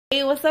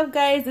Hey, what's up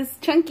guys? It's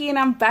Chunky and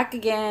I'm back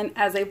again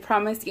as I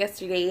promised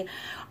yesterday.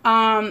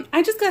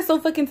 I just got so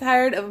fucking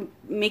tired of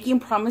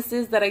making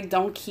promises that I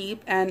don't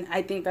keep, and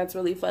I think that's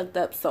really fucked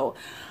up. So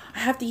I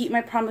have to keep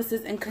my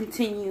promises and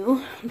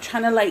continue. I'm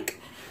trying to like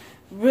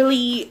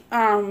really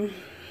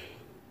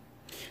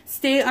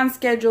stay on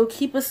schedule,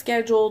 keep a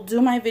schedule,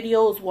 do my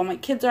videos while my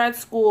kids are at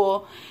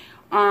school.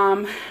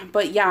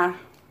 But yeah,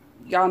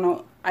 y'all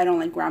know I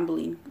don't like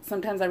rambling.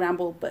 Sometimes I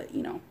ramble, but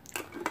you know.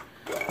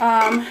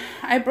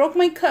 I broke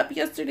my cup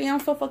yesterday. I'm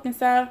so fucking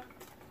sad.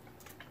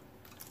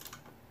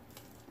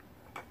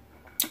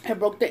 I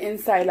broke the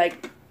inside,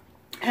 like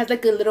it has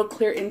like a little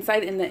clear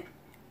inside in the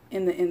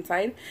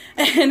inside,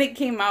 and it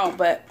came out.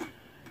 But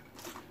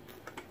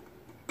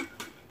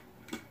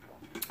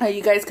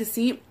you guys can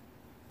see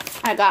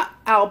I got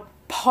El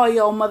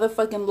Pollo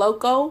motherfucking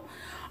Loco.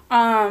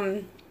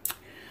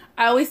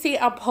 I always say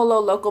El Pollo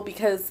Loco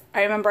because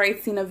I remember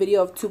I'd seen a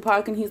video of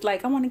Tupac and he's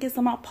like, I want to get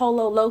some El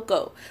Pollo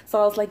Loco.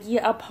 So I was like,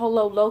 yeah, El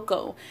Pollo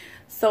Loco.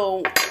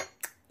 So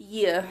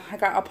yeah, I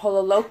got El Pollo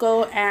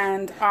Loco,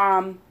 and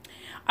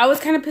I was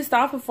kind of pissed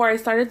off before I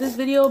started this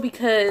video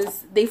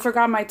because they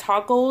forgot my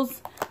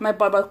tacos, my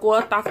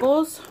barbacoa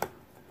tacos.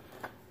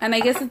 And I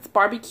guess it's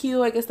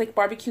barbecue. I guess like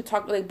barbecue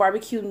taco, like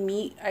barbecue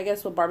meat, I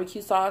guess, with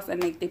barbecue sauce,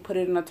 and like they put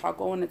it in a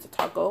taco and it's a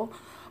taco.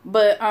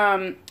 But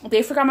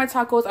they forgot my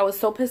tacos. I was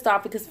so pissed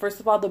off because first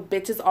of all, the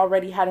bitches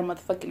already had a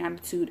motherfucking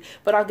attitude.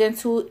 But I'll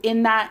get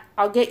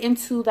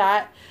into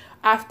that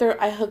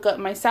after I hook up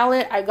my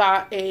salad. I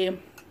got a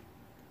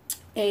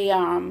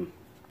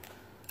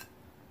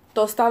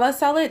tostada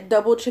salad,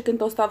 double chicken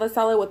tostada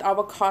salad with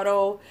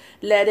avocado,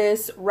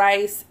 lettuce,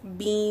 rice,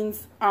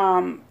 beans,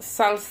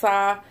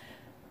 salsa,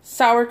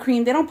 sour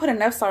cream. They don't put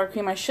enough sour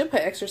cream. I should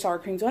put extra sour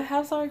cream. Do I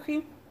have sour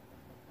cream?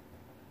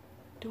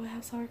 Do I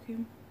have sour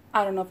cream?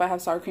 I don't know if I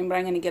have sour cream, but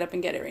I'm going to get up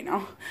and get it right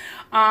now.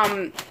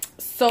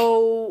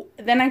 So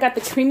then I got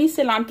the creamy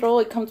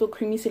cilantro. It comes with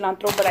creamy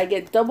cilantro, but I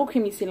get double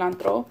creamy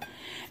cilantro.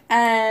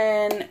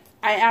 And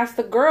I asked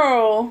the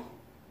girl,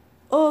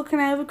 oh,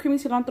 can I have a creamy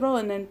cilantro?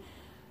 And then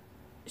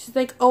she's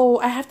like, oh,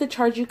 I have to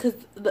charge you because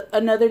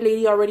another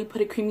lady already put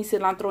a creamy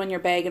cilantro in your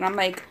bag. And I'm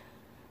like,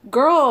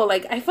 girl,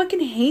 like, I fucking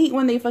hate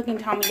when they fucking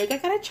tell me, like, I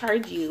gotta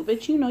charge you.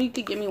 But you know you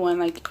could give me one.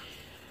 Like,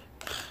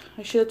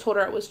 I should have told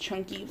her it was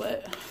Chunky,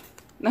 but...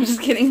 No, I'm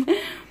just kidding.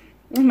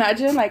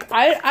 Imagine, like,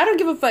 I don't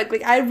give a fuck.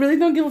 Like, I really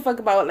don't give a fuck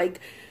about,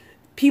 like,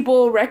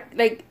 people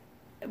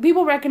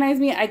recognize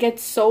me. I get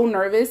so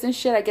nervous and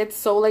shit. I get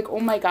so, like,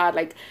 oh my god.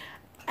 Like,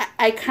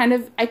 I kind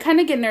of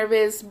get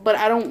nervous, but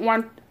I didn't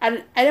want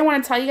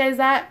to tell you guys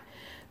that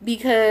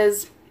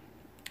because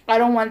I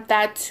don't want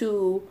that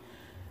to,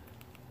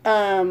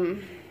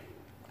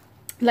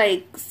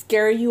 like,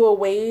 scare you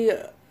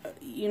away,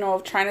 you know,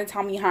 of trying to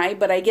tell me hi.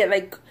 But I get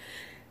like,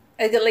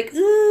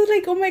 ooh,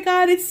 like, oh my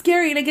god, it's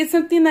scary. Like, it's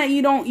something that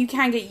I don't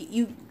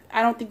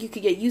think you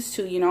could get used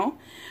to, you know?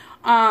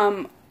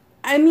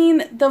 I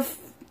mean, the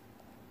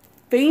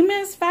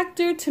famous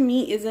factor to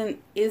me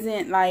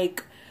isn't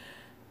like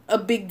a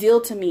big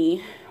deal to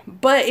me.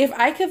 But if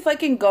I could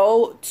fucking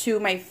go to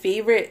my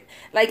favorite,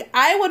 like,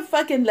 I would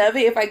fucking love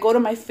it if I go to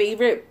my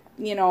favorite,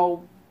 you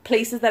know,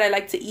 places that I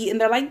like to eat,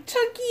 and they're like,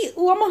 Chunky,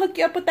 ooh, I'm gonna hook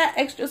you up with that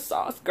extra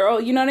sauce, girl.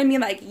 You know what I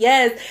mean? Like,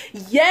 yes,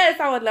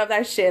 I would love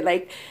that shit.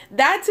 Like,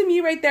 that to me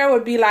right there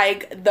would be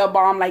like the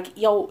bomb. Like,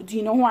 yo, do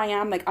you know who I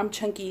am? Like, I'm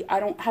Chunky. I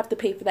don't have to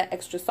pay for that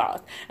extra sauce.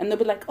 And they'll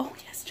be like, oh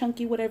yes,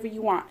 Chunky, whatever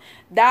you want.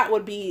 That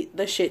would be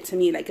the shit to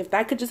me. Like, if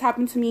that could just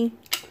happen to me,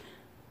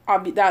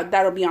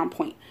 that'll be on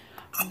point.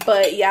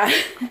 But yeah,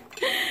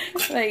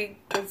 like,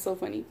 that's so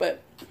funny.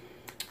 But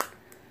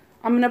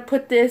I'm gonna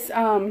put this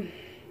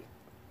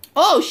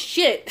oh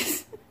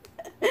shit.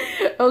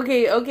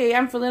 okay,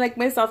 I'm feeling like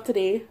myself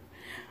today.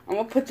 I'm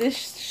gonna put this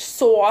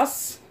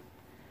sauce,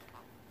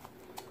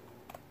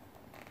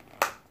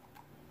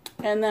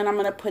 and then I'm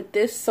gonna put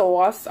this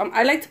sauce.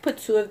 I like to put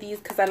two of these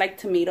because I like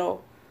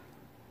tomato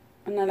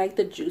and I like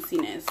the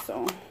juiciness.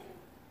 So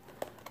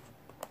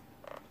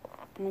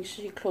make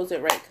sure you close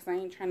it right because I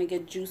ain't trying to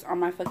get juice on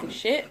my fucking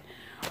shit.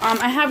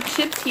 I have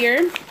chips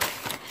here.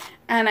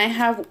 And I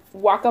have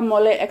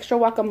guacamole, extra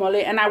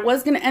guacamole. And I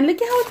was going to... And look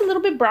at how it's a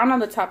little bit brown on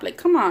the top. Like,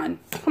 come on.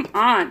 Come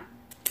on.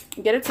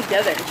 Get it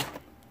together.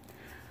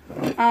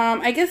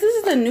 I guess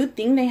this is a new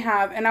thing they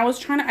have. And I was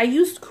trying to... I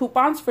used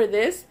coupons for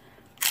this.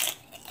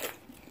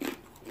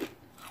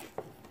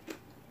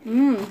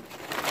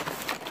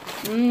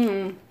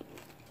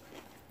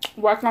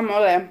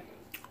 Guacamole.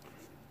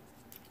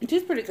 It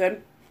is pretty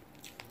good.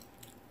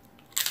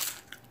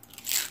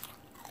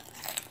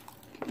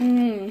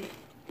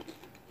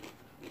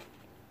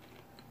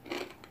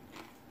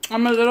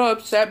 I'm a little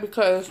upset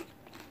because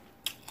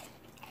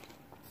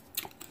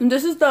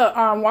this is the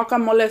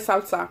guacamole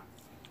salsa.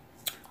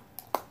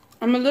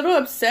 I'm a little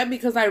upset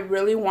because I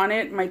really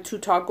wanted my 2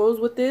 tacos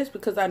with this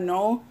because I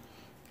know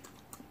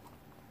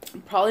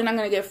I'm probably not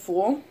going to get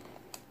full.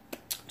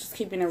 Just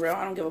keeping it real.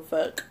 I don't give a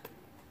fuck.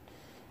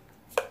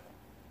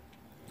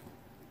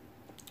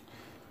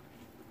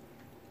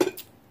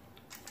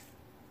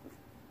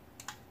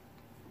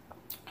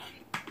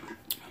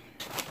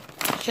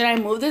 Should I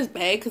move this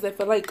bag? Because I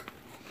feel like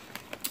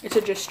it's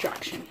a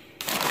distraction.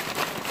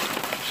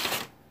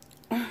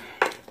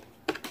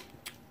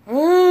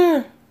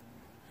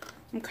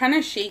 I'm kind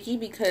of shaky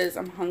because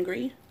I'm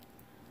hungry.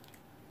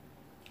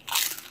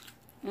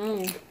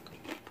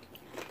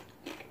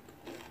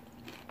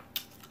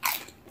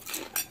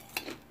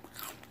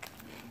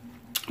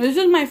 This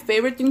is my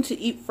favorite thing to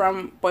eat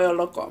from Pollo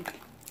Loco.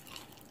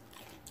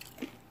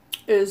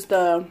 Is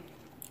the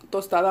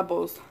tostada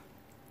bowls.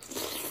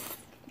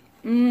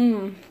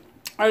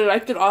 I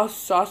like it all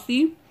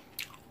saucy.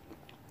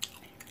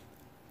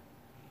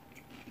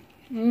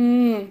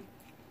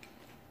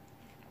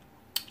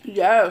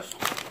 Yes.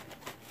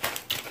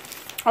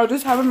 I'll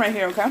just have them right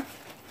here, okay?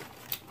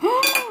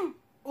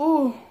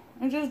 Oh,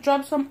 I just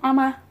dropped some on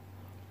my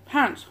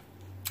pants.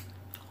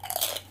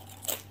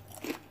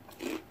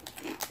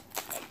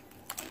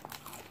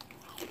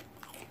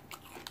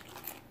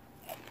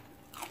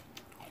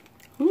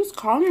 Who's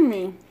calling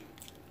me?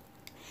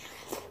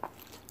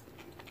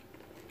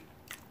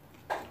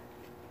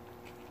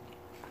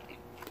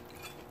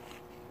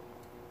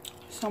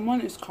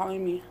 Someone is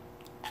calling me.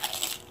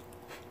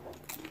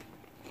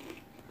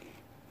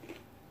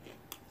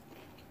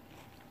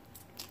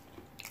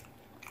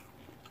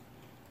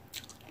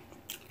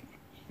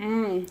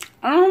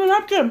 I don't have a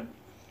napkin.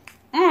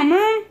 Oh,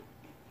 man.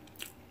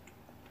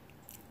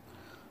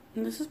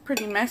 And this is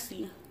pretty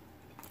messy.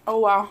 Oh,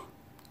 wow.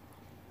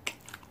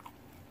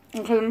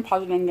 Okay, let me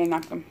pause it and get a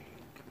napkin.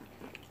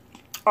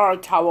 Or a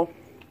towel.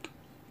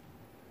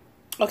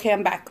 Okay,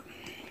 I'm back.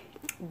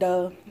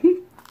 Duh.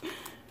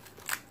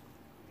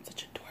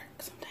 Such a dork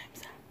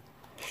sometimes.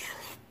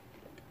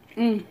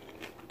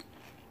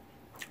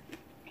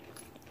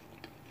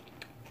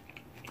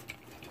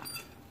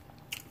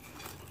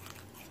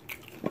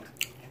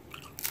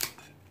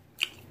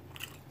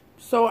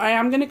 So I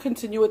am going to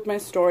continue with my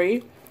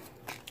story.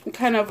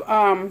 Kind of,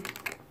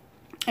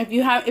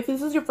 if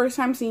this is your first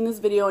time seeing this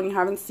video and you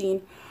haven't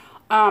seen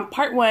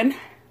part 1,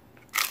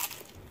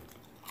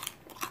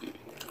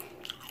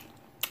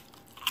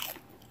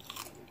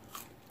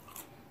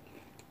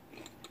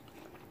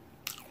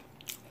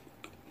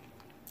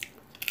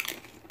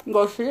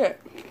 go see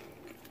it.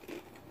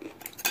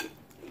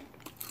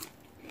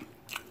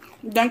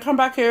 Then come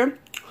back here,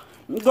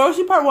 go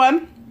see part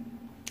 1.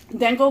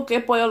 Then go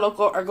get Pollo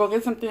Loco or go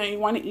get something that you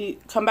want to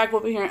eat. Come back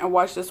over here and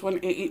watch this one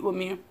and eat with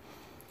me.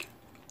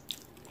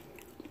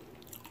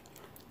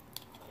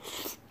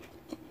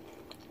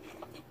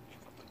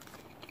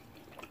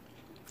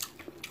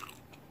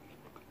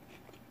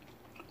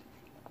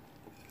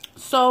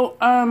 So,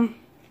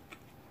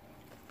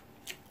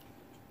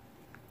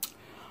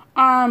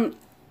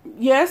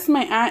 yes,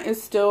 my aunt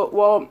is still,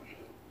 well,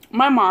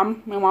 my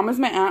mom is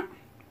my aunt.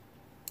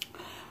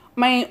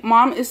 My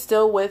mom is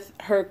still with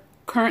her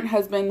current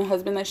husband, the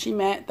husband that she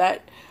met,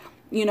 that,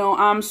 you know,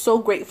 I'm so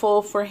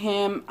grateful for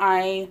him.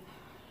 I'm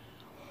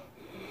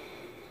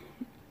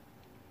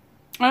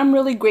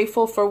really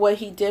grateful for what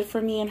he did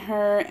for me and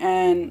her,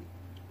 and,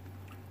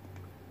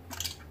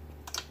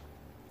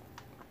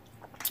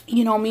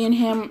 you know, me and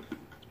him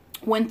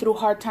went through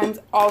hard times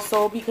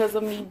also because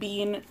of me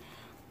being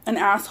an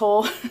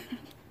asshole.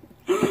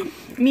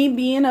 Me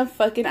being a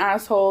fucking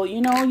asshole. You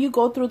know, you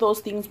go through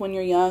those things when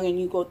you're young, and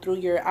you go through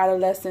your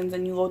adolescence,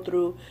 and you go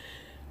through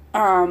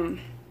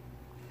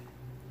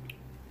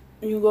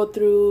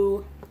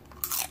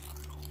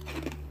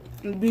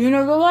being a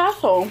little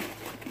asshole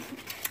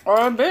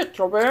or a bitch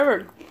or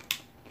whatever.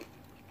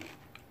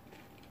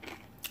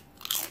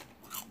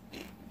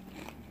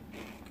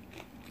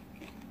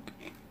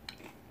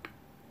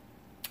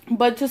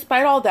 But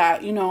despite all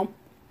that, you know,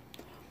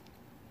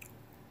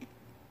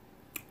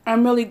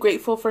 I'm really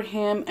grateful for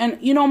him. And,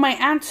 you know, my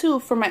aunt too,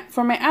 for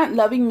my aunt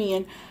loving me.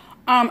 And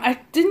I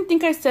didn't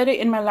think I said it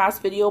in my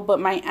last video, but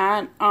my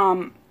aunt,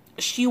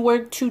 she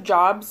worked 2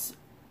 jobs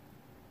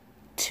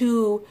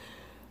to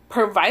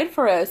provide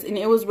for us, and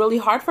it was really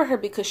hard for her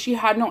because she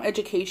had no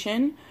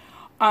education.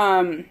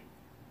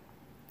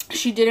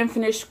 She didn't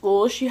finish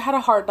school. She had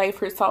a hard life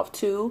herself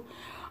too,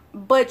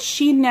 but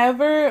she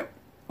never,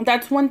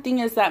 that's one thing,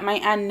 is that my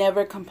aunt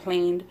never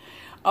complained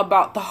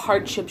about the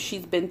hardships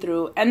she's been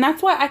through. And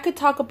that's why I could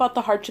talk about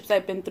the hardships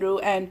I've been through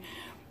and,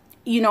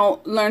 you know,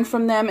 learn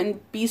from them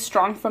and be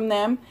strong from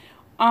them.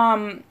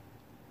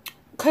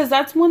 Because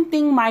that's one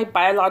thing my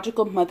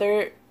biological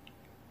mother,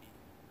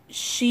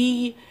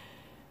 she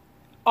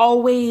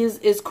always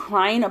is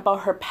crying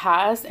about her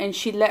past, and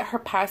she let her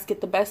past get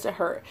the best of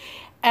her.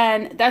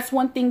 And that's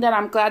one thing that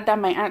I'm glad that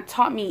my aunt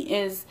taught me,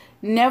 is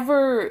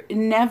never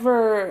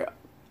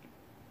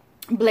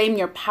blame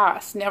your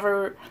past.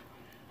 Never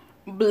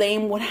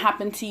blame what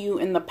happened to you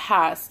in the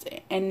past,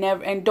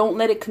 and don't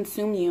let it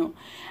consume you.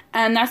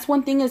 And that's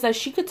one thing, is that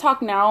she could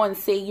talk now and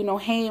say, you know,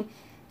 hey,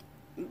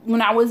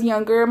 when I was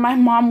younger, my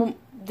mom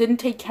didn't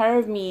take care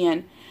of me,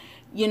 and,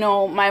 you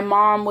know, my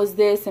mom was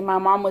this and my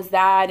mom was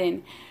that,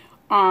 and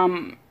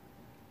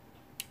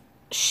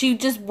she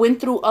just went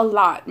through a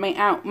lot. My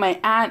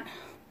aunt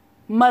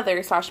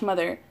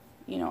mother,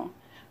 you know,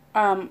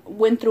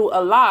 went through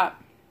a lot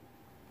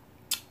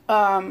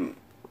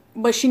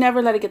But she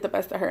never let it get the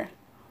best of her.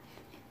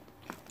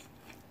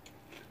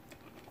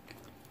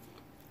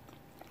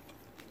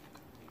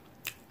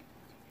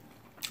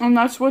 And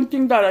that's one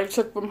thing that I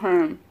took from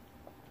her.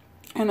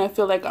 And I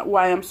feel like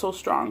why I'm so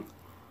strong.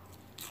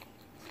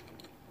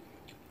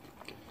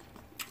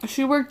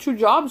 She worked 2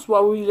 jobs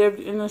while we lived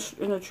in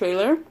a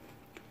trailer.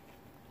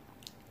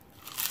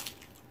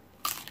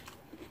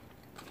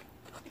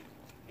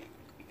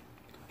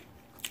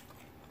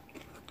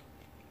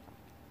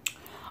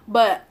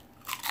 But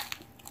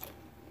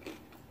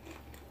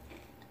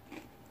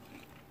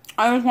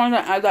I just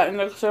wanted to add that in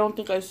there because I don't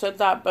think I said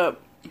that,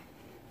 but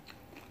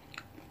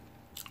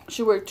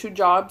she worked 2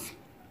 jobs.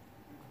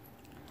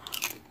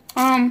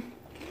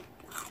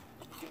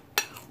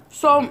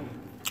 So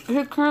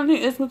he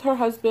currently is with her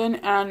husband,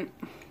 and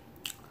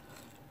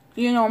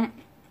you know,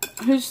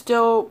 he's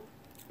still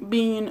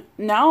being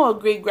now a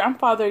great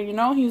grandfather. You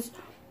know, he's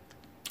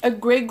a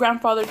great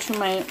grandfather to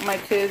my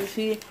kids.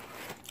 He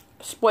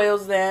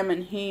spoils them,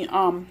 and he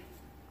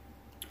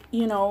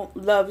you know,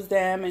 loves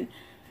them,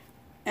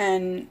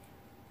 and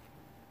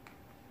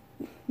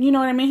you know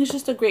what I mean. He's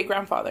just a great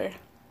grandfather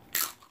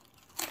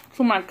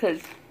to my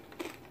kids.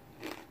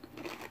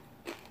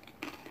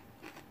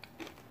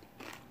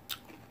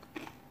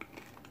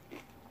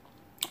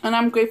 And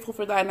I'm grateful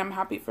for that, and I'm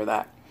happy for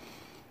that.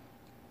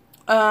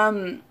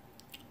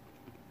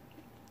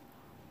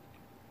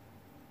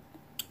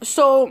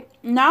 So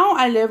now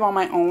I live on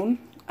my own.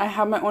 I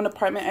have my own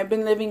apartment. I've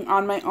been living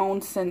on my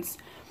own since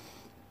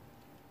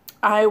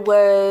I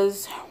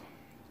was...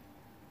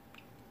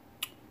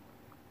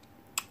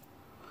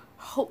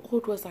 How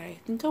old was I? I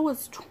think I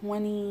was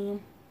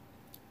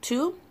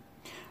 22.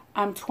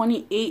 I'm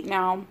 28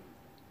 now.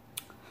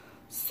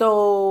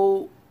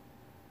 So...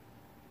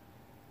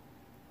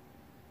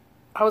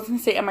 I was going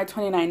to say, am I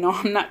 29? No,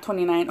 I'm not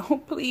 29. Oh,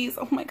 please.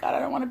 Oh, my God. I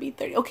don't want to be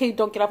 30. Okay,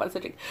 don't get off on the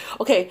subject.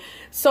 Okay,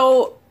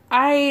 so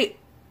I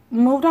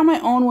moved on my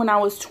own when I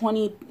was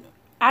 20.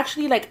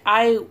 Actually, like,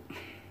 I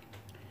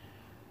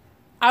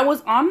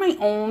was on my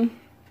own.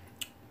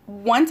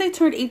 Once I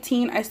turned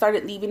 18, I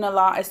started leaving a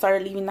lot. I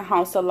started leaving the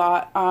house a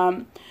lot.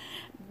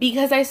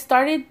 Because I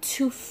started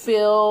to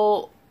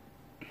feel...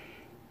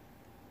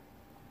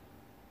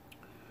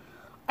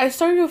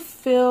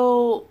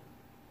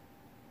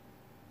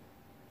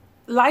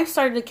 life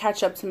started to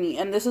catch up to me,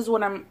 and this is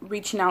what I'm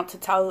reaching out to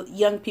tell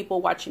young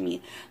people watching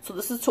me. So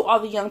this is to all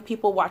the young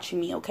people watching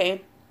me,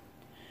 okay?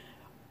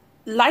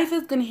 Life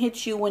is gonna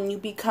hit you when you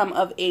become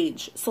of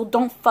age. So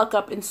don't fuck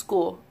up in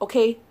school,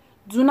 okay?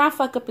 Do not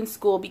fuck up in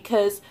school,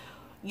 because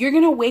you're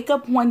gonna wake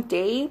up one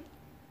day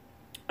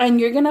and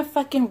you're gonna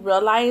fucking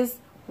realize,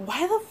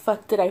 why the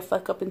fuck did I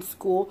fuck up in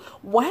school?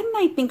 Why didn't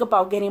I think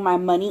about getting my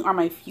money or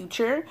my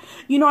future?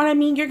 You know what I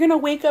mean? You're gonna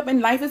wake up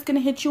and life is gonna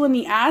hit you in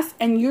the ass,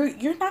 and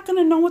you're not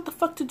gonna know what the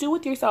fuck to do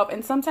with yourself.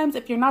 And sometimes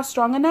if you're not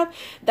strong enough,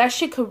 that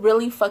shit could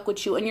really fuck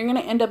with you, and you're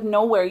gonna end up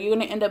nowhere. You're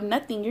gonna end up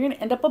nothing. You're gonna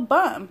end up a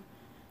bum.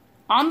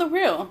 On the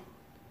real.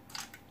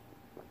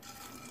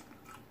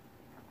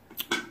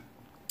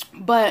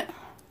 But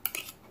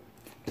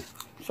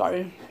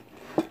sorry,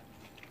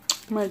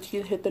 my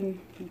teeth hit the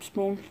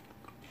spoon.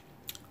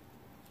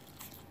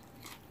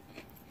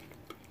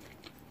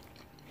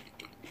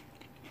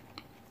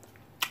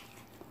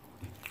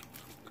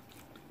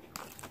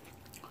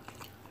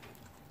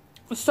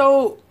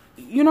 So,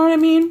 you know what I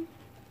mean?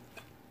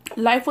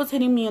 Life was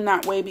hitting me in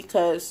that way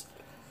because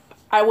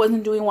I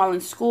wasn't doing well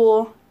in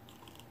school.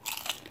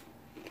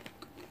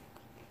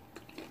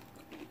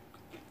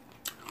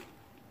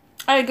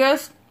 I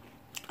guess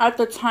at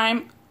the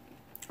time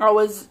I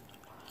was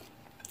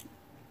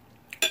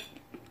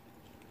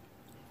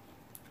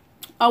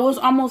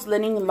almost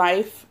letting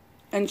life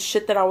and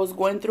shit that I was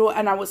going through,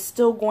 and I was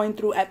still going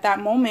through at that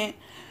moment,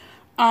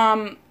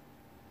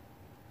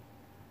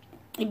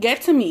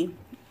 get to me.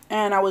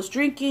 And I was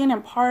drinking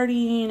and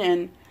partying,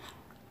 and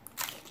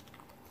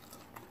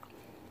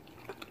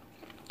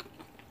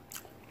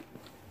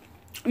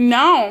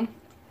now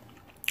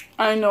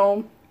I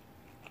know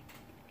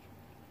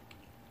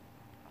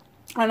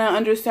and I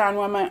understand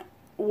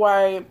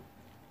why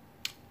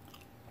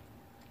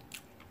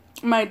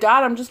my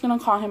dad, I'm just gonna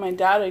call him my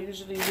dad. I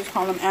usually just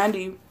call him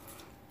Andy,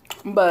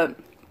 but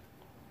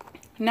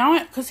now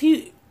because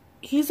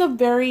he's a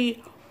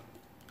very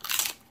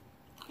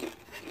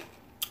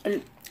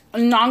a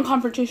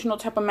non-confrontational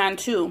type of man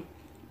too,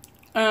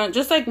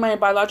 just like my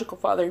biological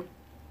father.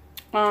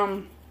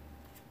 If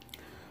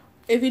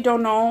you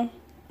don't know,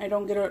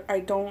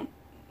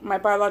 my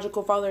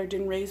biological father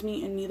didn't raise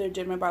me, and neither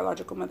did my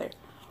biological mother.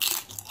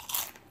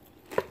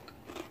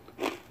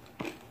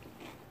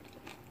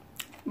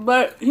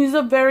 But he's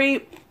a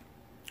very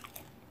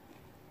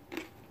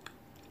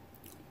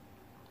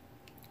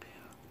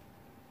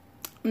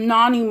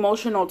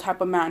non-emotional type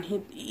of man.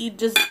 He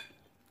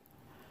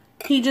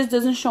just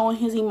doesn't show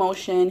his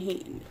emotion.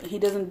 He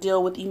doesn't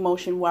deal with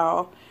emotion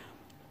well.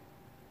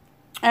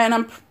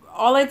 And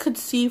all I could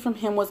see from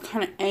him was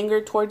kind of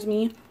anger towards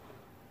me.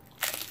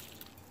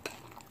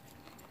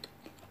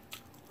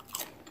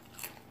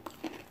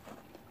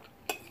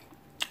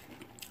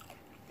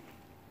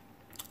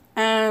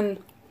 And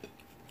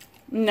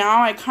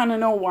now I kind of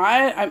know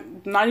why.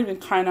 I'm not even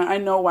kind of, I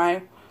know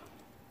why.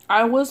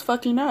 I was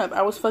fucking up.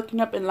 I was fucking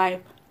up in life.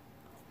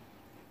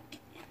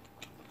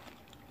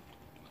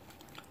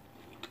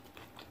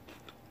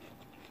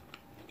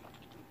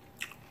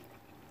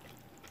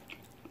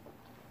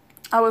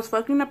 I was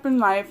fucking up in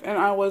life and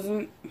I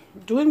wasn't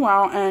doing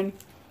well, and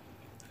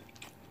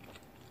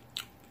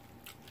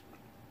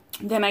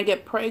then I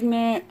get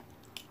pregnant.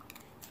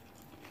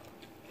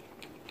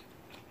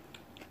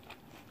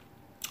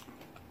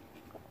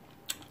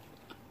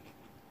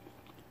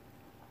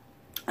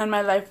 And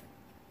my life,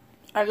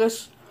 I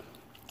guess,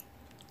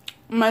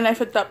 my life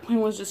at that point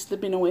was just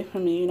slipping away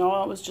from me, you know.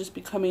 I was just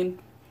becoming,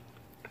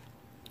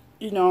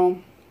 you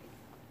know,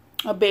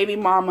 a baby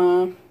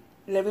mama,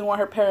 living with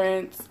her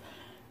parents.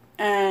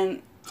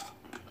 And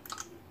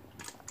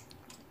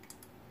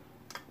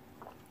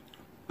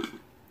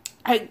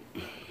I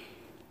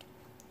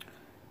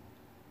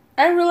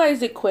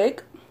realized it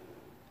quick.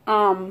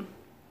 At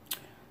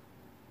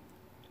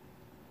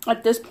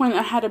this point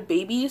I had a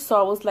baby, so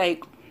I was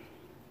like,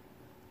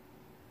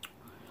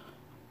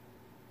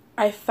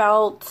 I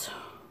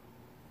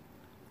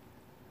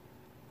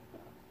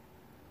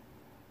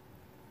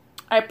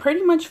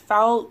pretty much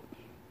felt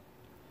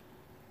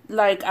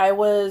like I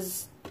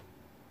was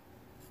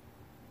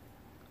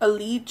a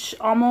leech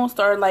almost,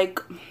 or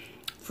like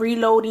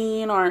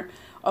freeloading, or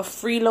a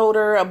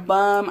freeloader, a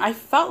bum. I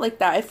felt like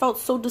that. I felt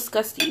so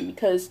disgusting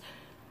because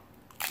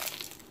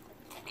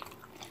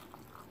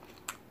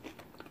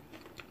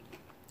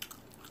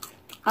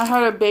I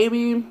had a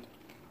baby.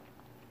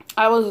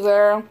 I was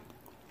there.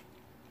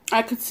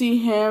 I could see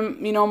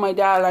him, you know, my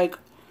dad, like,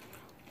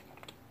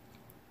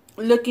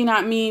 looking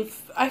at me.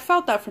 I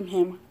felt that from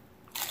him.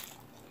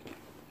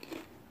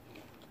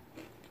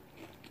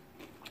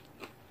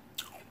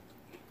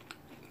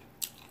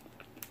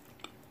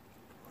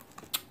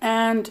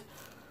 And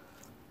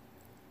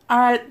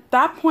at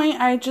that point,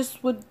 I just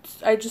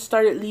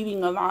started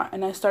leaving a lot,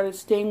 and I started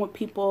staying with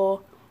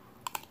people.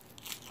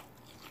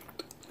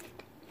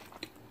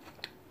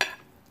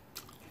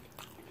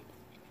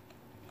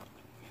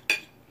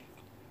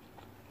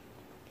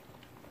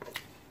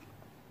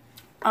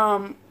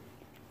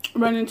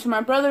 Run into my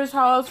brother's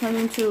house, run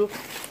into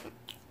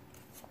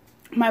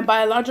my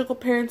biological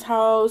parents'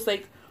 house,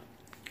 like,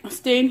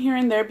 staying here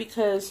and there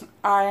because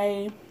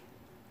I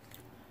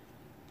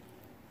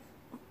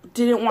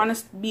didn't want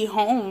to be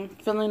home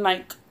feeling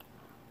like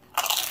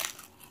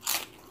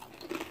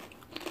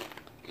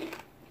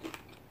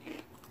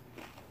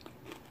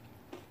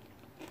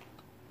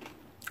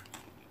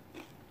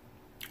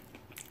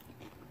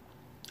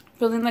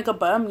a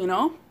bum, you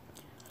know.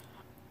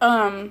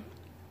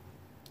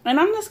 And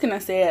I'm just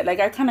gonna say it, like,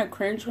 I kind of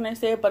cringe when I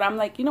say it, but I'm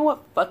like, you know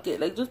what, fuck it,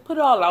 like, just put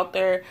it all out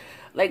there.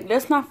 Like,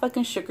 let's not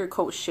fucking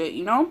sugarcoat shit,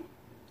 you know.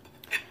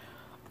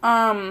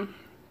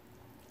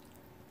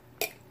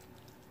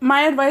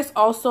 My advice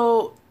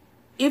also,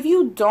 if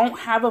you don't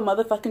have a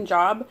motherfucking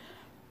job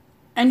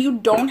and you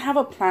don't have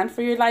a plan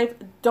for your life,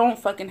 don't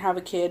fucking have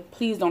a kid.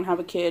 Please don't have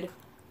a kid.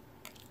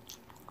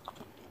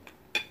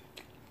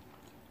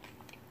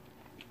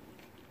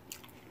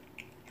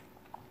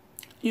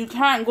 You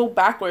can't go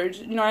backwards,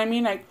 you know what I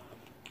mean? Like,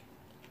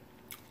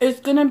 it's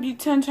gonna be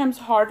 10 times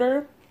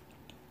harder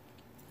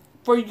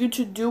for you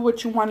to do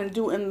what you want to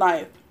do in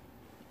life.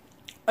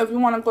 If you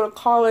want to go to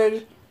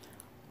college,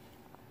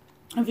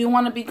 if you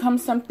want to become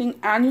something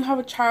and you have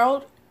a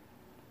child,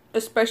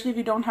 especially if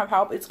you don't have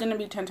help, it's gonna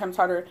be 10 times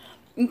harder.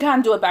 You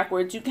can't do it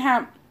backwards. You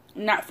can't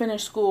not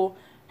finish school,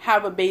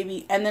 have a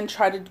baby, and then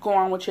try to go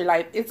on with your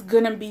life. It's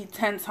gonna be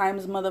 10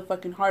 times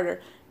motherfucking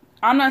harder.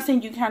 I'm not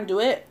saying you can't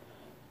do it,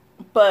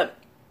 but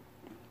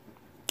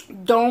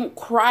don't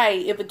cry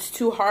if it's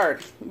too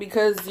hard,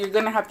 because you're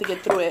gonna have to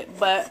get through it.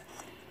 But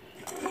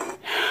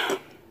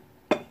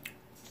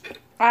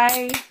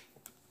I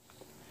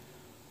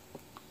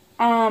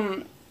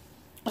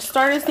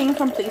started staying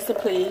from place to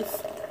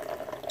place,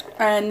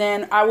 and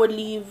then I would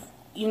leave,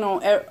 you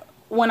know,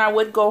 when I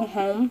would go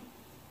home,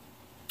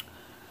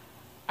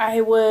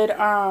 I would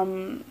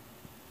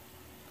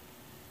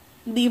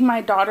leave my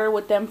daughter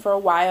with them for a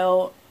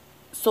while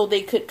so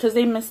they could, because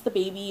they missed the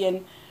baby.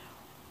 And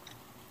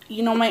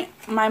you know,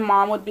 my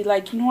mom would be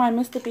like, you know, I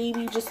miss the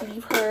baby, just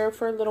leave her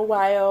for a little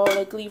while,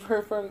 like, leave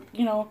her for,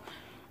 you know,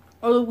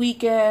 a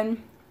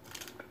weekend.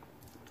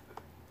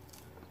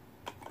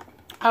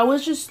 I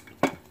was just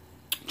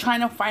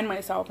trying to find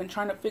myself and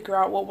trying to figure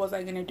out what was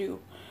I gonna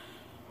do.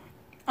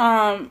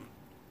 And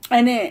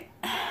it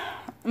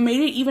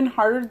made it even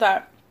harder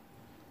that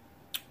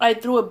I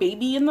threw a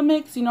baby in the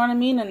mix, you know what I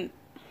mean? And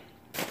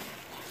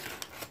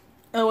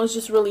it was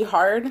just really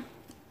hard.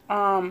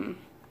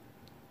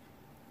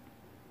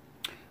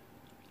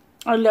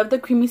 I love the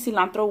creamy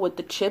cilantro with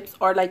the chips,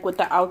 or like with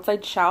the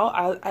outside shell.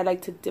 I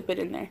like to dip it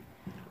in there.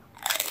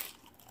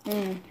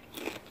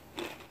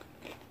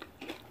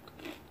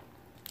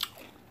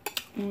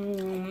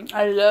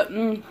 I love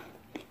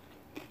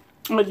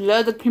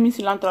the creamy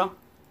cilantro.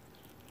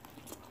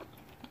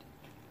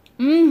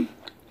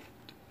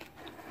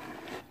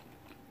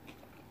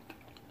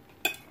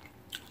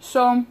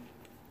 So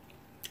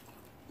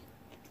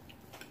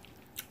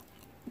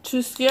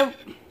to skip,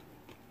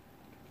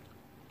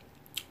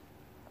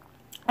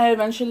 I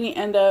eventually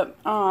end up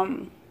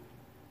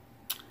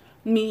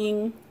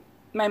meeting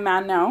my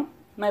man now,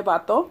 my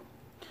vato,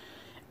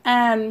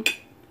 and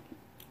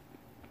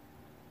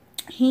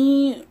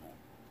he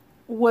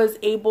was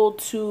able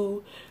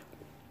to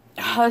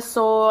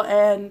hustle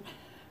and,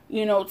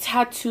 you know,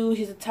 tattoo.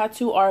 He's a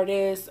tattoo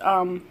artist.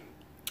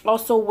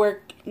 Also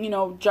work, you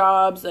know,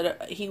 jobs.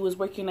 He was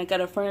working like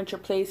at a furniture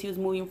place. He was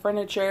moving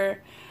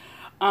furniture.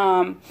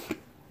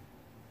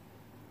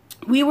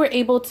 We were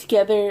able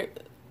together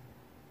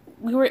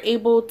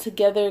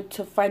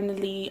to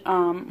finally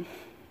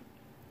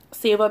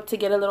save up to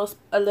get a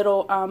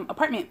little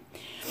apartment.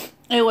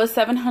 It was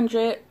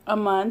 $700 a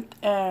month,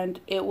 and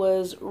it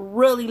was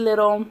really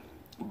little,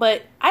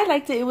 but I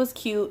liked it. It was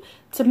cute.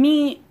 To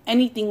me,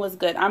 anything was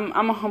good. I'm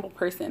a humble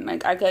person.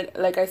 Like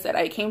I said,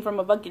 I came from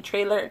a fucking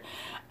trailer.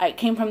 I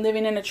came from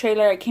living in a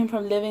trailer. I came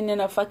from living in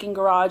a fucking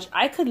garage.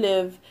 I could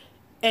live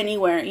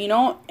anywhere, you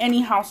know?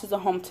 Any house is a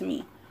home to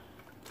me.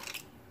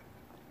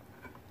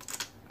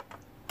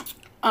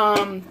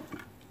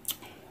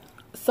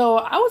 So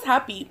I was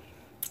happy.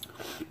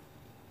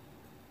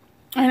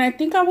 And I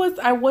think I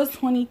was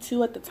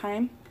 22 at the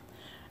time.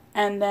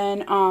 And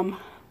then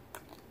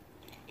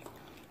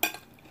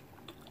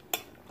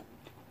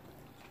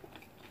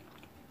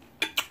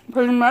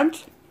pretty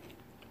much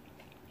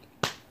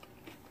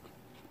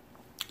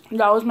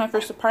that was my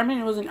first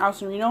apartment. It was in El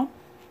Sereno.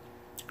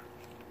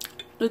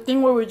 The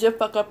thing where we did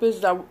fuck up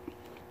is that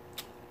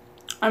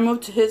I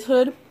moved to his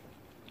hood.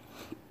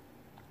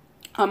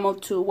 I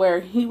moved to where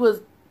he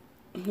was,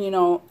 you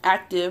know,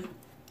 active,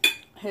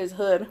 his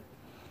hood.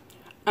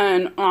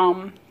 And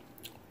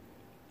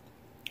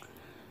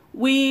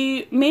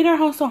we made our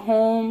house a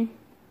home.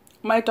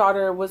 My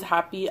daughter was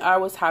happy. I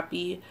was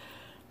happy.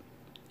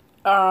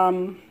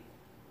 But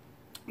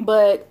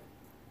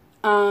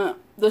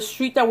the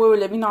street that we were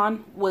living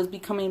on was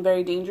becoming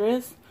very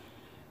dangerous.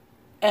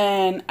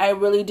 And I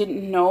really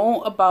didn't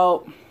know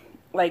about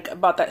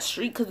that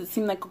street because it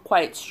seemed like a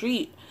quiet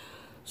street.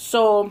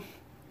 So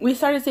we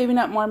started saving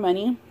up more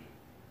money.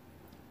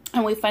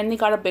 And we finally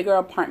got a bigger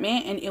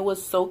apartment, and it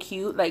was so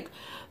cute. Like,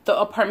 the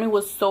apartment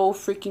was so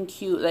freaking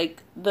cute.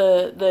 Like,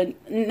 the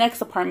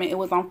next apartment, it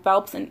was on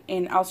Phelps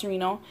in El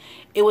Sereno.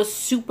 It was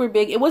super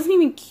big. It wasn't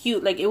even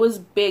cute. Like, it was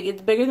big.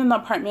 It's bigger than the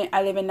apartment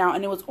I live in now,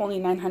 and it was only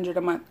 $900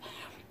 a month.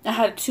 I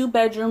had 2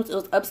 bedrooms. It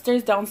was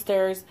upstairs,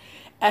 downstairs.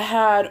 I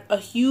had a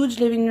huge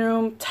living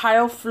room,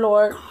 tile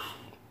floor,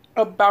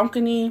 a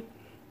balcony,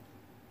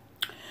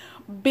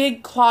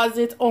 big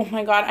closets. Oh,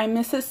 my God. I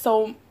miss it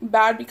so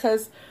bad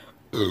because...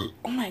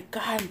 oh my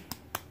God,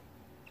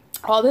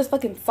 all this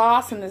fucking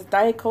sauce and this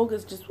Diet Coke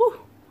is just woo.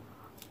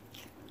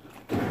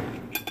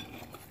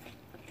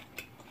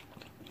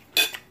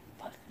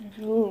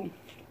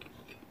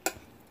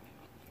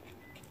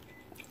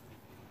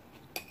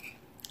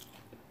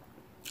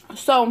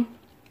 So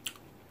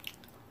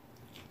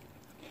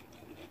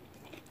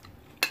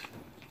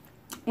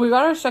we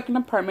got our second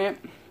apartment,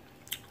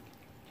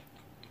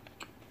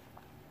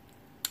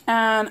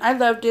 and I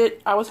loved it.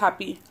 I was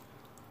happy.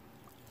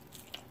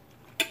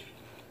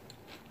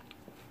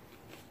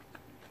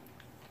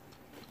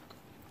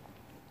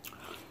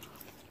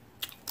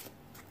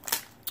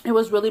 It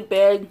was really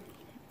big.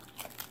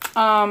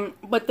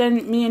 But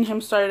then me and him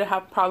started to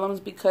have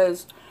problems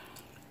because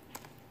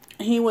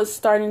he was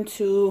starting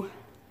to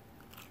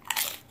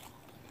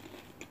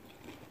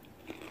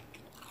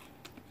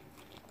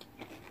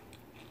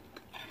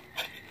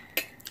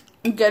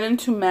get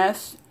into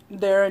mess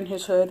there in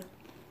his hood.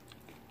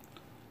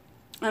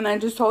 And I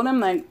just told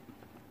him, like,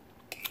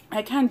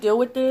 I can't deal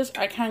with this.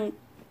 I can't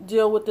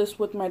deal with this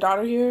with my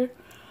daughter here.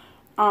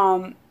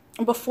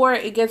 Before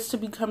it gets to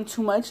become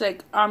too much,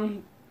 like,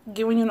 I'm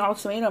giving you an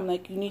ultimatum,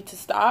 like, you need to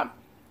stop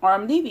or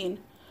I'm leaving.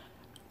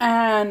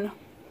 And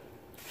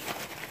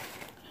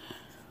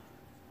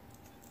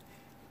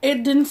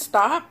it didn't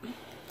stop,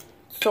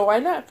 so I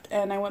left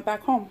and I went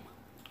back home.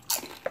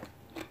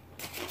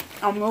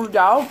 I moved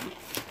out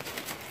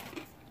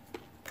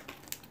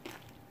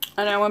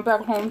and I went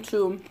back home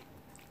to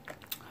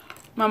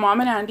my mom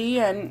and Andy,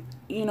 and,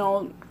 you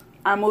know,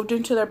 I moved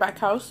into their back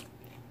house.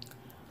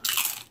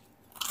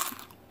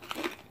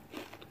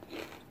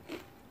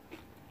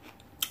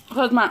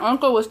 Because my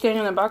uncle was staying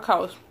in the back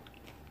house.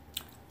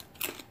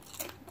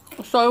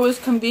 So it was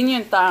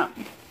convenient that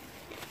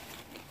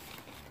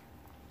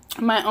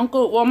my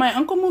uncle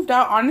moved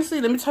out. Honestly,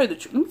 let me tell you the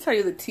truth. Let me tell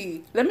you the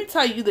tea. Let me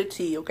tell you the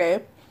tea,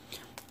 okay?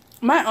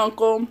 My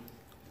uncle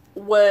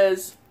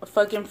was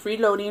fucking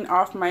freeloading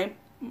off my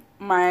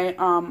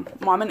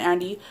mom and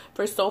Andy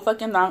for so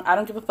fucking long. I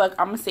don't give a fuck.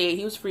 I'm gonna say it.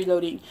 He was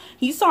freeloading.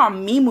 He saw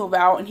me move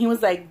out and he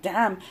was like,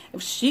 damn,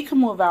 if she can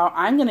move out,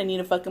 I'm gonna need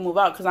to fucking move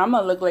out because I'm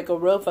gonna look like a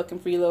real fucking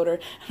freeloader.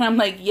 And I'm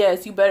like,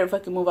 yes, you better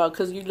fucking move out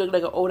because you look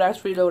like an old ass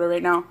freeloader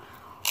right now.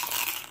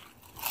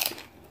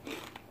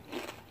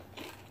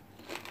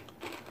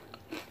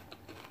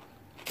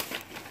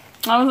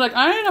 I was like,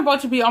 I ain't about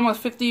to be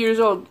almost 50 years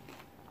old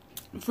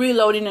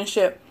freeloading and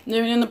shit.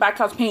 Living in the back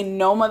house, paying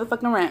no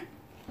motherfucking rent.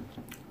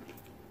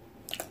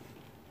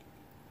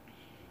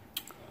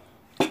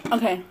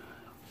 Okay.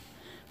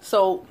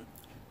 So,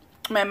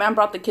 my man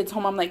brought the kids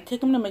home. I'm like,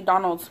 take them to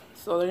McDonald's.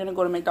 So, they're going to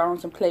go to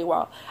McDonald's and play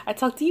while I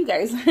talk to you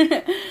guys.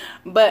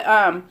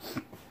 But,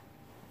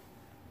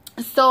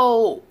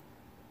 so,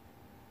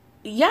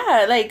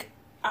 yeah, like,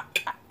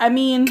 I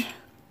mean,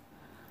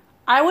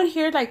 I would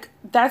hear, like,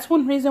 that's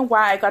one reason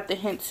why I got the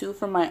hint, too,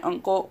 from my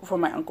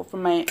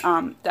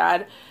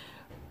dad,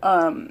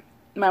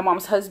 my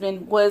mom's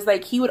husband, was,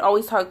 like, he would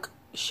always talk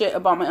shit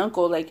about my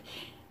uncle, like,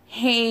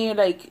 hey,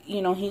 like,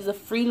 you know, he's a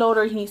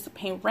freeloader, he needs to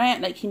pay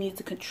rent, like, he needs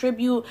to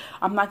contribute,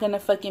 I'm not gonna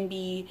fucking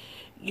be,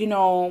 you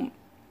know,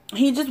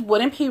 he just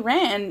wouldn't pay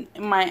rent,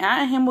 and my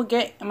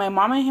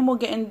mom and him will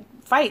get in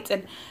fights,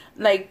 and,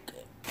 like,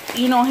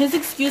 you know, his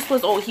excuse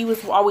was, oh, he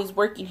was always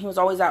working, he was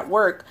always at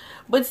work,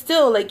 but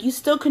still, like, you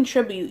still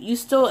contribute, you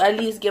still at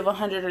least give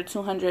 100 or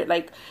 200,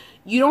 like,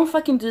 you don't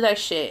fucking do that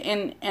shit,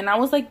 and I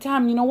was like,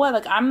 damn, you know what,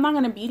 like, I'm not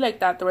gonna be like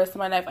that the rest of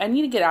my life, I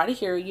need to get out of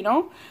here, you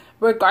know,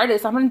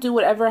 regardless, I'm gonna do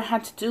whatever I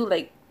had to do,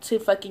 like, to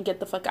fucking get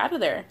the fuck out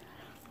of there.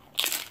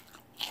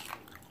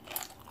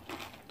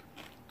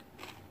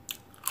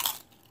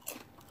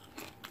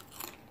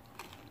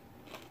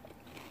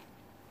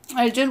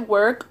 I did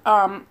work,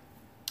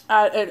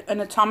 at an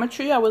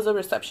optometry. I was a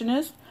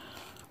receptionist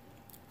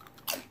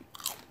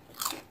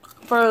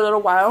for a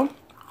little while.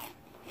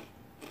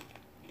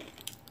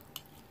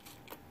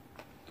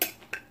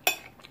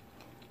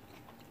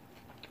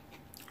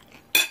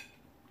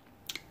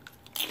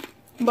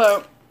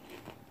 But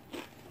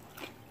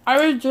I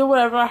already did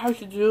whatever I had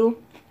to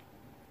do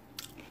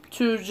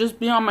to just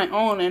be on my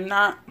own and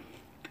not,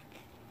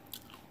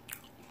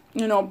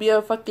 you know, be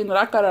a fucking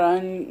racara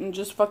and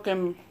just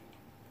fucking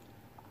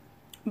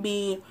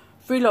be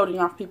freeloading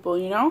off people,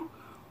 you know?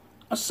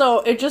 So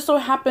it just so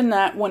happened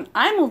that when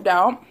I moved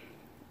out,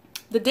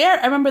 I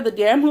remember the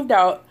day I moved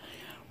out,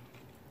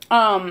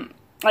 I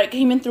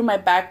came in through my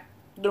back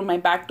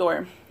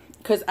door,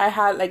 because I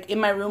had, like, in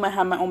my room, I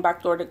had my own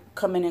back door to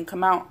come in and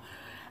come out.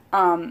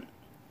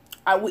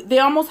 They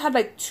almost had,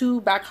 like, 2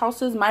 back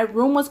houses. My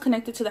room was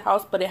connected to the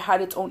house, but it had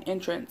its own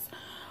entrance.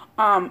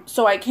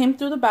 So I came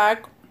through the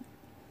back.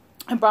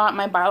 I brought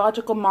my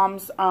biological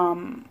mom's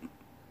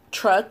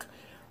truck,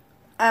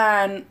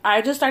 and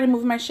I just started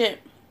moving my shit.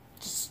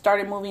 Just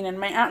started moving, and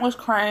my aunt was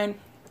crying.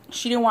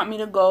 She didn't want me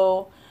to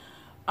go.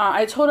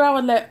 I told her I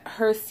would let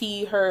her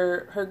see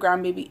her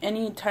grandbaby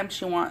anytime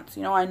she wants.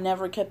 You know, I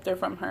never kept her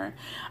from her.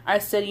 I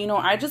said, you know,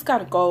 I just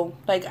gotta go.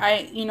 Like,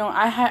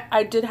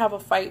 I did have a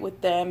fight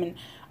with them, and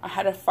I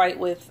had a fight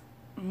with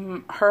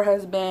her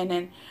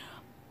husband,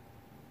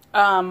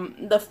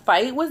 and the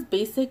fight was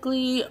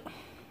basically,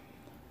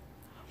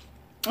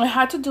 it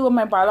had to do with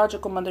my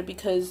biological mother,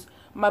 because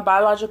my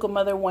biological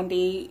mother, one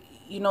day,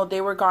 you know,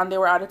 they were gone, they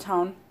were out of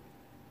town,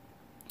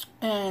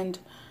 and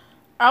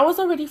I was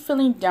already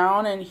feeling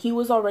down, and he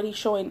was already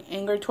showing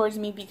anger towards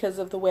me because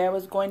of the way I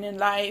was going in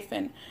life,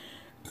 and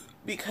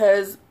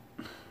because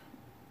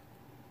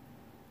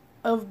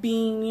of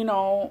being, you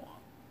know,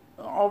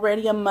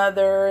 already a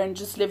mother and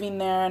just living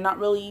there and not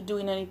really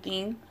doing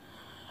anything.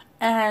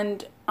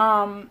 And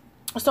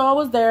so I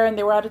was there, and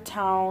they were out of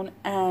town,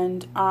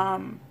 and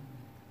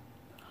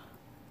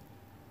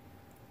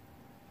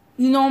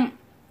you know,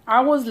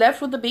 I was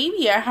left with the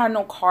baby. I had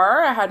no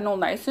car, I had no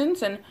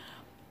license, and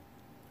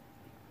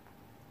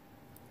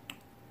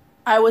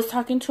I was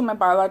talking to my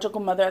biological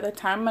mother at the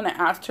time, and I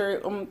asked her,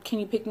 can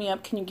you pick me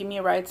up? Can you give me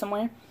a ride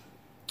somewhere?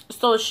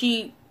 So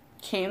she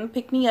came,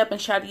 picked me up,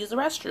 and she had to use the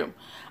restroom.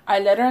 I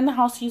let her in the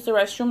house to use the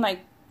restroom,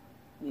 like,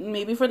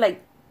 maybe for,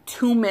 like,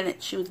 2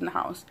 minutes she was in the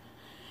house.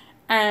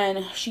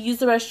 And she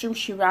used the restroom,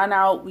 she ran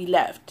out, we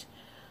left.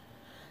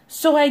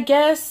 So I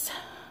guess,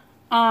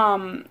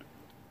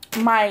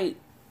 my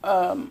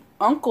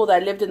uncle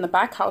that lived in the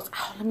back house,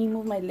 let me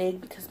move my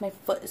leg because my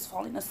foot is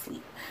falling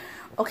asleep.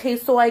 Okay,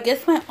 so I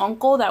guess my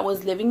uncle that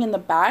was living in the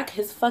back,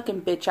 his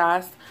fucking bitch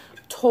ass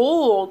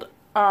told,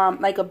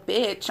 like a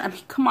bitch, I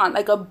mean, come on,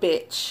 like a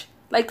bitch,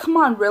 like, come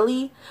on,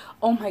 really?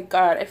 Oh my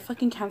god, I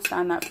fucking can't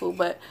stand that fool.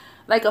 But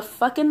like a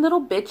fucking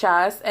little bitch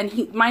ass. And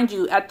he, mind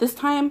you, at this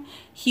time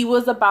he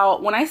was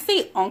about, when I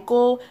say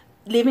uncle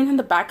living in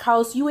the back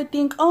house, you would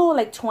think, oh,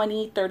 like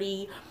 20,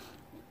 30,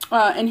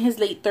 in his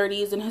late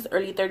 30s, in his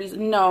early 30s.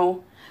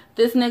 No,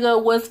 this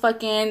nigga was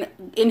fucking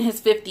in his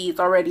 50s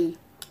already,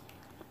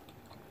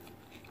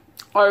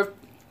 or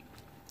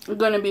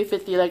gonna be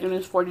 50, like in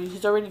his 40s.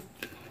 He's already,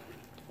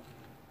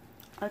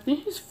 I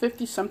think he's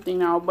 50 something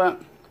now.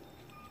 But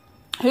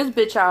his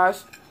bitch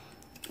ass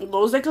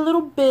goes like a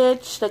little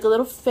bitch, like a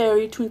little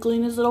fairy,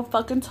 twinkling his little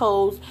fucking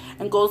toes,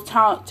 and goes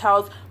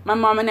tells my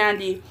mom and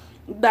Andy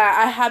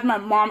that I had my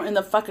mom in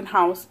the fucking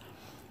house.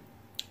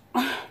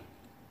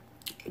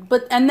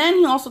 But, and then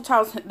he also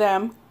tells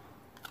them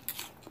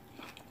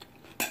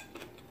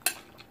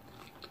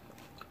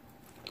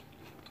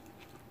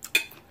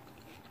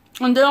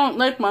and they don't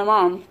like my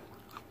mom.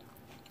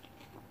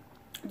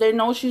 They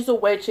know she's a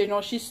witch. They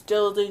know she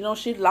steals. They know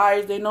she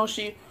lies. They know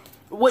she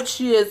what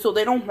she is, so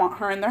they don't want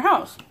her in their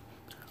house.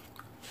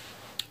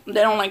 They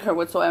don't like her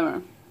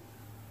whatsoever.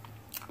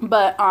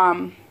 But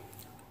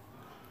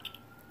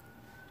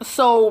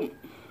so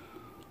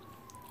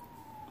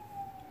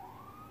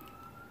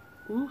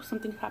ooh,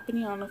 something's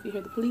happening. I don't know if you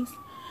hear the police.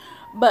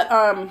 But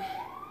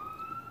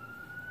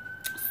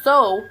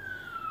so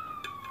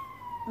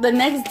the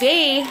next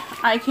day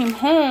I came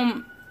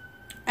home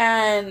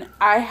and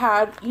I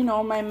had, you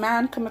know, my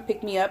man come and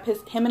pick me up.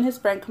 Him and his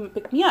friend come and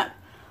pick me up.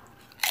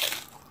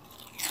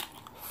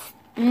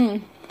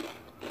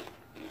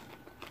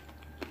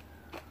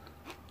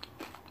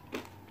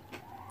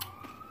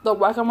 The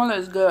guacamole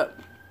is good.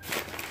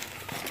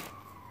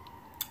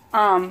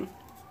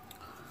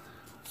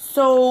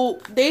 So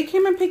they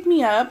came and picked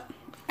me up,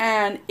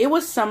 and it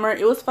was summer.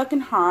 It was fucking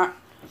hot.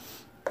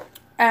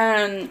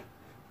 And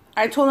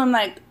I told them,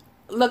 like,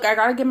 look, I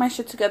gotta get my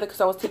shit together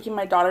because I was taking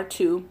my daughter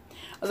too.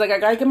 I was like, I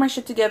gotta get my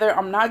shit together.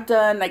 I'm not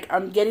done. Like,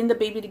 I'm getting the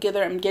baby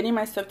together. I'm getting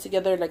my stuff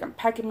together. Like, I'm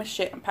packing my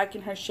shit. I'm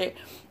packing her shit.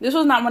 This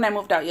was not when I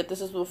moved out yet.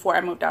 This is before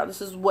I moved out.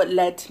 This is what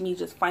led to me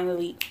just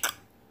finally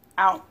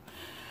out.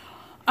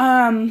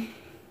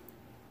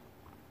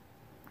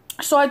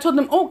 So I told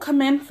them, oh, come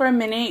in for a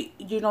minute,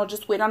 you know,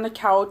 just wait on the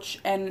couch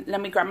and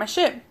let me grab my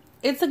shit.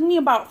 It took me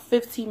about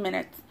 15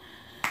 minutes,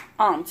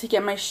 to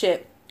get my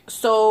shit.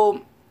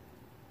 So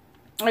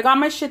I got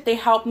my shit. They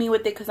helped me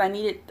with it because I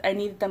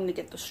needed them to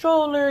get the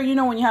stroller. You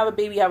know, when you have a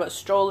baby, you have a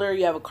stroller,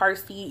 you have a car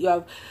seat, you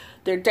have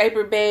their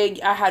diaper bag.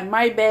 I had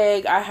my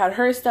bag. I had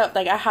her stuff.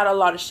 Like, I had a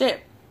lot of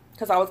shit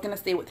because I was going to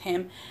stay with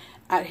him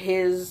at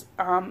his,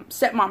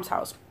 stepmom's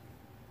house.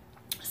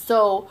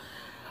 So,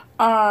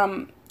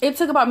 it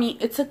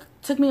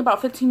took me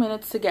about 15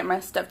 minutes to get my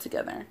stuff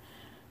together.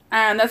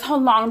 And that's how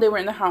long they were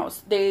in the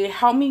house. They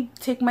helped me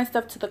take my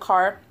stuff to the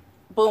car.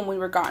 Boom, we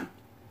were gone.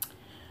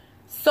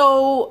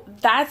 So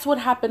that's what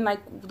happened,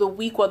 like, the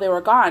week while they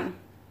were gone.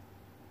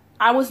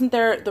 I wasn't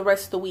there the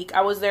rest of the week.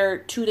 I was there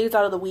 2 days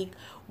out of the week.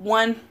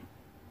 1,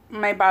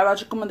 my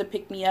biological mother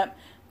picked me up.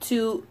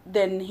 2,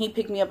 then he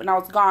picked me up and I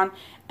was gone.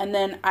 And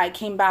then I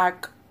came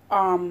back,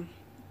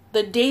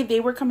 the day they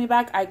were coming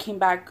back, I came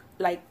back,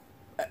 like,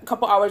 a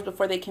couple hours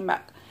before they came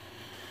back.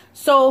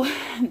 So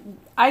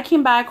I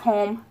came back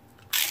home.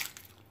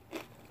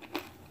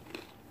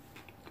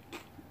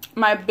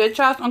 My bitch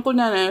ass Uncle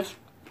Dennis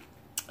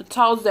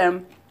tells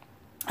them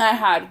I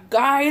had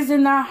guys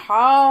in the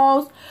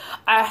house.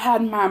 I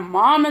had my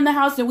mom in the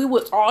house and we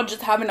was all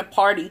just having a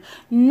party.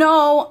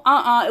 No,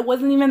 it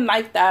wasn't even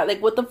like that.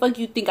 Like, what the fuck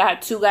you think? I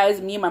had 2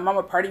 guys, me and my mom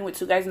were partying with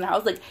 2 guys in the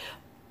house. Like,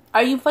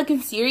 are you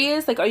fucking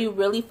serious? Like, are you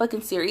really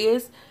fucking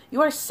serious?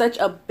 You are such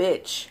a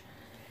bitch.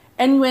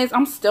 Anyways,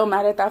 I'm still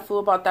mad at that fool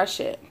about that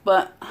shit.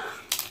 But,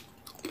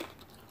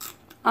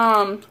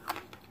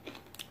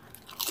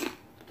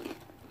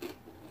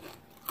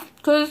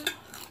 because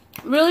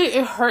really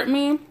it hurt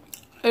me.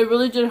 It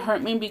really did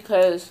hurt me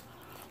because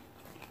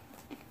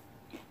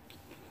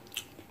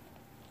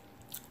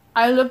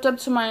I looked up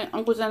to my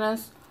Uncle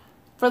Dennis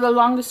for the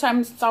longest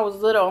time since I was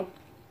little.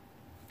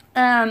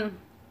 And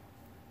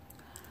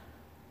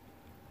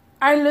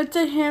I looked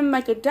at him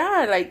like a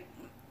dad. Like,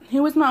 he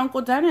was my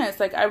Uncle Dennis.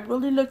 Like, I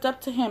really looked up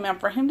to him. And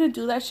for him to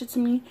do that shit to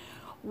me,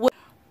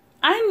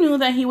 I knew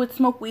that he would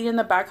smoke weed in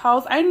the back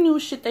house. I knew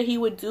shit that he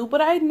would do.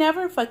 But I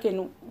never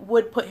fucking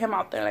would put him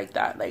out there like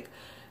that. Like,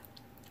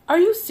 are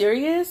you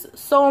serious?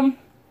 So,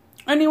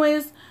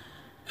 anyways,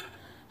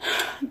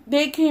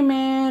 they came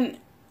in.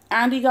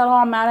 Andy got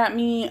all mad at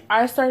me.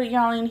 I started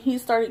yelling. He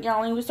started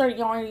yelling. We started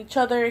yelling at each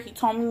other. He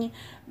told me,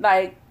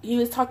 like, he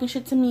was talking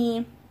shit to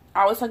me.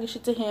 I was talking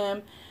shit to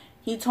him.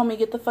 He told me,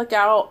 get the fuck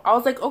out. I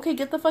was like, okay,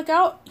 get the fuck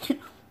out.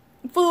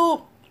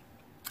 Fool,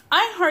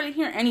 I hardly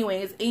hear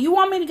anyways. If you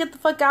want me to get the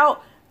fuck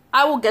out,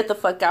 I will get the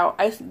fuck out.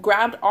 I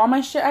grabbed all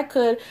my shit I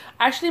could.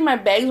 Actually, my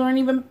bags weren't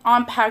even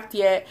unpacked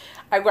yet.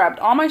 I grabbed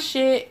all my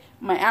shit.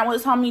 My aunt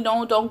was telling me,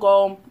 don't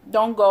go.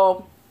 Don't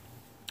go.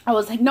 I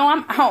was like, no,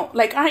 I'm out.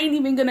 Like, I ain't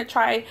even gonna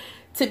try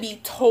to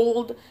be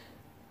told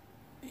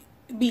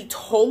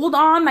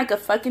on like a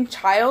fucking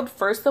child,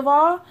 first of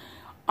all.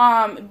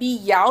 Be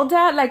yelled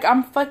at like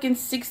I'm fucking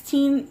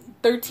 16,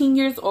 13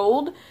 years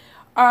old.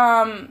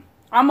 I'm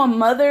a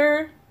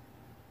mother.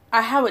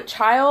 I have a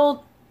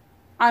child.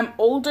 I'm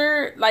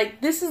older.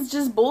 Like, this is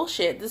just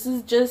bullshit. This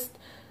is just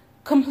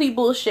complete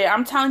bullshit.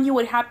 I'm telling you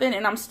what happened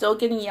and I'm still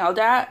getting yelled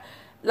at.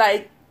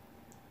 Like,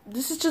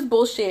 this is just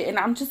bullshit and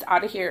I'm just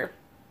out of here.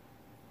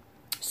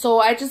 So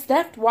I just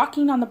left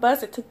walking on the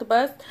bus. I took the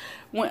bus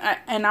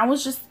and I'm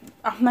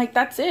like,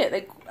 that's it.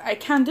 Like, I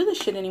can't do this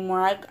shit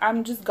anymore.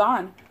 I'm just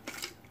gone.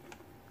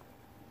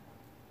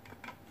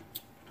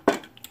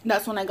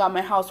 That's when I got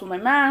my house with my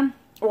man,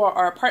 or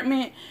our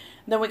apartment.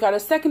 Then we got a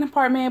second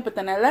apartment, but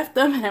then I left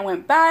them and I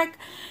went back.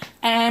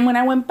 And when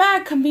I went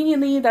back,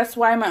 conveniently, that's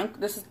why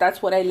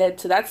that's what I led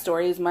to that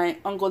story, is my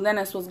Uncle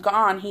Dennis was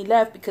gone. He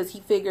left because he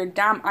figured,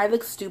 damn, I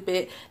look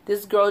stupid.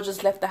 This girl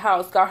just left the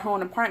house, got her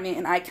own apartment,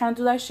 and I can't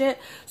do that shit.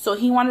 So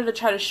he wanted to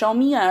try to show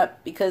me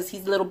up because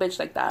he's a little bitch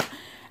like that.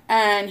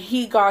 And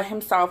he got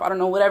himself, I don't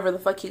know, whatever the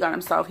fuck he got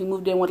himself. He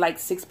moved in with like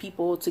 6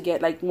 people to get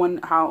like one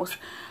house,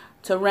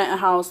 to rent a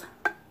house.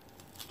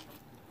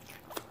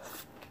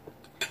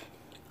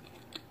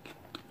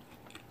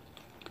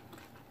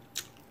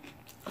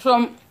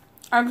 So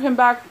I came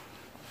back.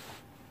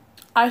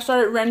 I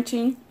started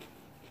renting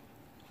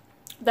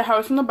the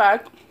house in the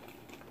back.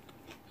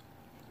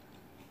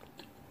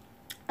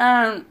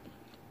 And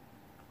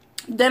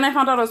then I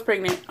found out I was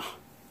pregnant.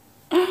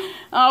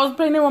 I was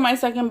pregnant with my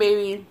second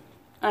baby.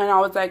 And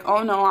I was like,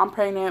 oh no, I'm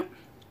pregnant.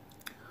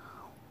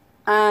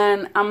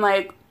 And I'm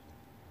like,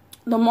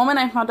 the moment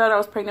I found out I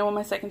was pregnant with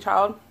my second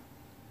child,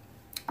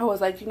 I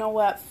was like, you know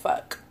what?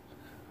 Fuck.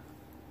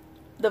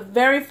 The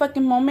very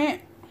fucking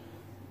moment,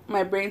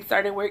 my brain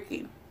started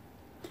working.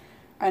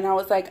 And I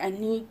was like, I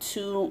need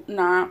to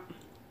not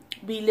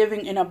be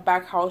living in a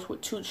back house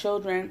with 2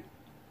 children.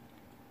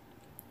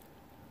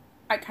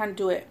 I can't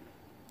do it.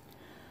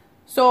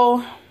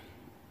 So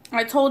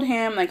I told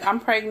him, like, I'm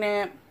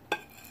pregnant.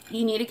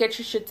 You need to get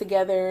your shit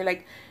together.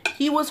 Like,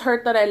 he was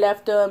hurt that I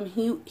left him.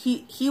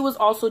 He was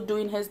also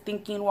doing his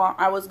thinking while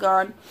I was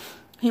gone.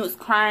 He was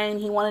crying.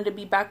 He wanted to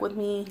be back with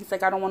me. He's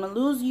like, I don't want to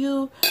lose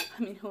you.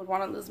 I mean, who would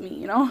want to lose me,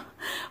 you know?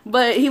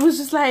 But he was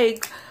just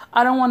like,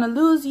 I don't want to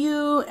lose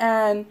you.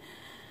 And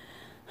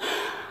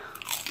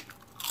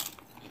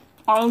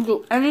I'll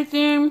do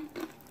anything.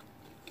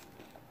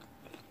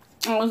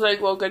 I was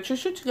like, well, get your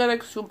shit together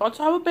because you're about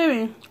to have a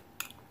baby.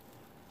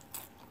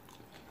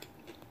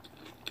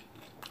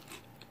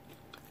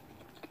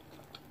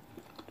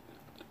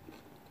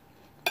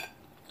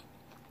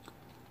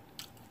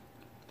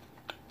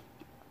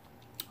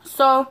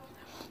 So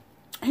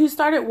he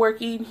started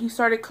working. He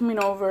started coming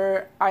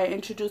over. I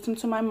introduced him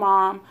to my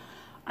mom.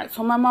 I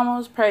told my mom I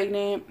was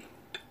pregnant.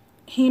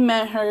 He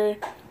met her.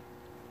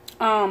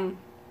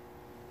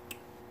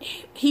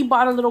 He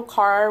bought a little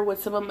car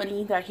with some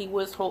money that he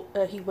was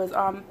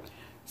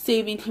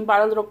saving. He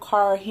bought a little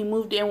car. He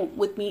moved in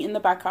with me in the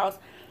back house.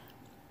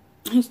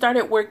 He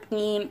started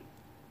working.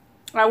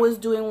 I was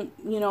doing,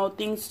 you know,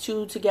 things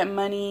too to get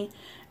money,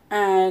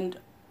 and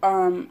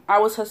I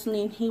was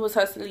hustling, he was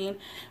hustling.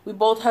 We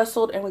both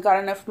hustled and we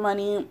got enough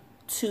money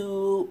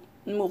to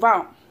move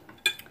out.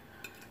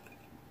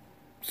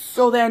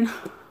 So then,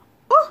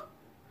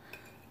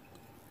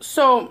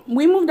 so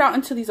we moved out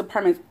into these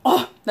apartments.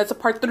 Oh, that's a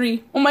part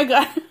 3. Oh my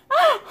God.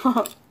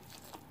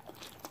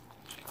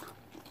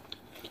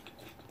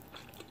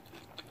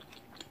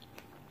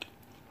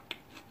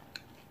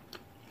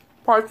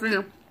 Part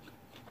 3.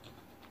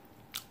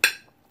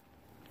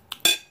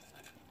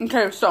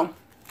 Okay, so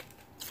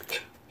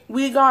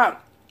we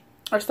got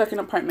our second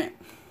apartment.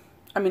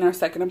 Our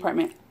second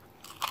apartment.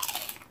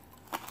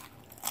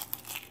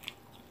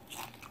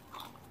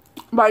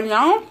 By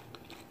now,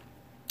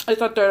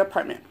 it's our third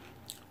apartment.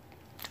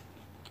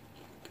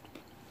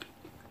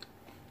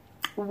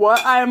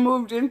 What I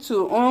moved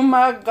into, oh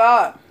my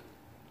God.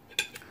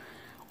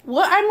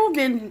 What I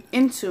moved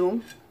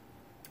into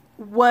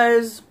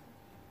was,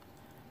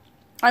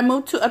 I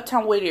moved to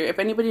Uptown Whittier. If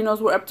anybody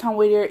knows where Uptown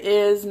Whittier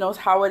is, knows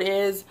how it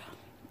is,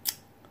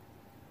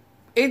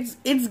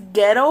 it's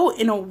ghetto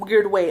in a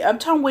weird way.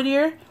 Uptown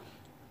Whittier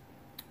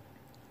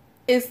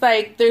is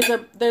like,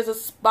 there's a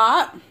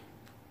spot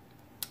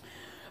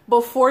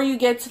before you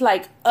get to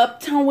like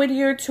Uptown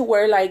Whittier to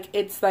where like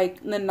it's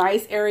like the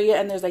nice area,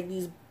 and there's like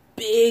these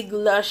big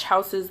lush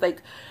houses,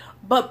 like,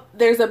 but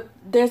there's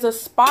a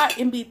spot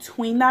in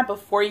between that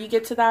before you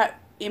get to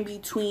that, in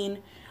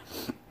between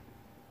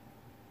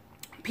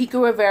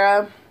Pico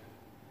Rivera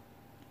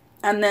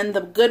and then the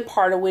good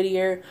part of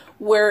Whittier,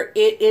 where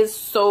it is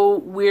so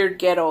weird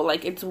ghetto.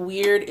 Like, it's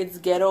weird, it's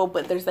ghetto,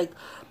 but there's like,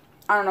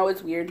 I don't know,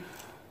 it's weird.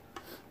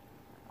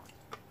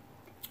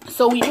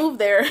 So we moved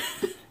there.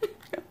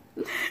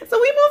 So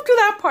we moved to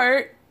that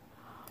part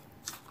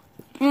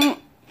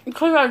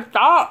because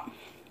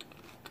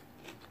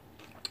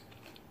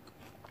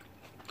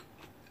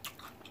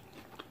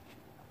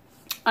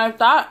I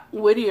thought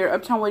Whittier,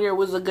 Uptown Whittier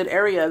was a good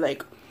area.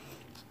 Like,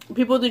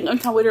 people think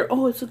Uptown Whittier,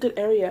 oh, it's a good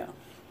area.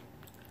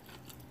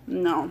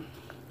 No.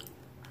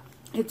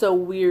 It's a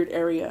weird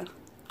area.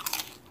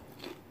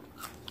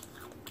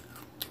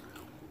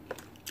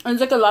 And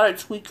it's like a lot of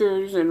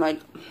tweakers and like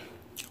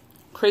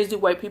crazy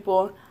white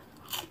people.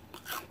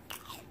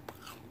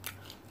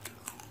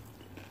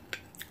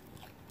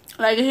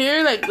 Like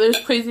here, like there's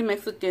crazy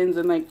Mexicans,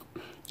 and like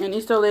in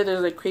East LA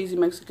there's like crazy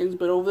Mexicans,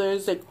 but over there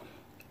it's like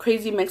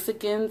crazy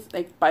Mexicans,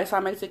 like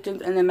Paisa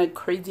Mexicans, and then like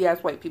crazy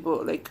ass white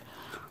people. Like,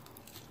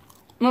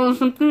 it was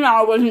something that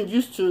I wasn't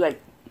used to. Like,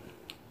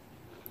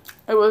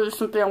 it was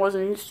something I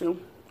wasn't used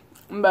to.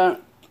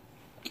 But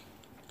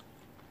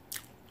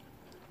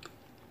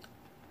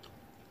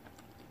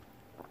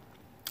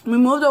we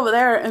moved over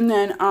there, and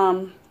then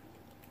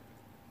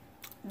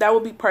that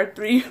would be part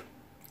 3.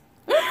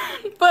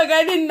 Fuck,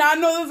 I did not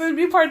know this would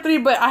be part 3,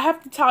 but I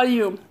have to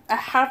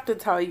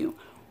tell you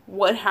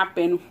what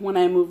happened when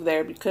I moved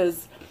there,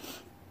 because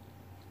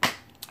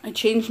it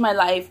changed my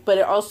life, but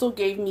it also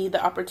gave me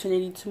the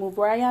opportunity to move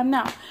where I am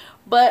now.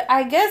 But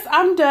I guess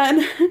I'm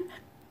done.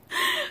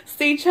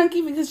 Stay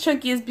chunky because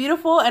chunky is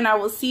beautiful, and I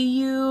will see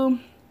you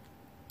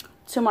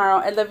tomorrow.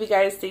 I love you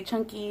guys. Stay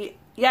chunky.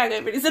 Yeah, I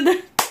already said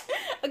that.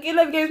 Okay,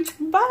 love you guys.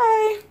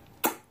 Bye.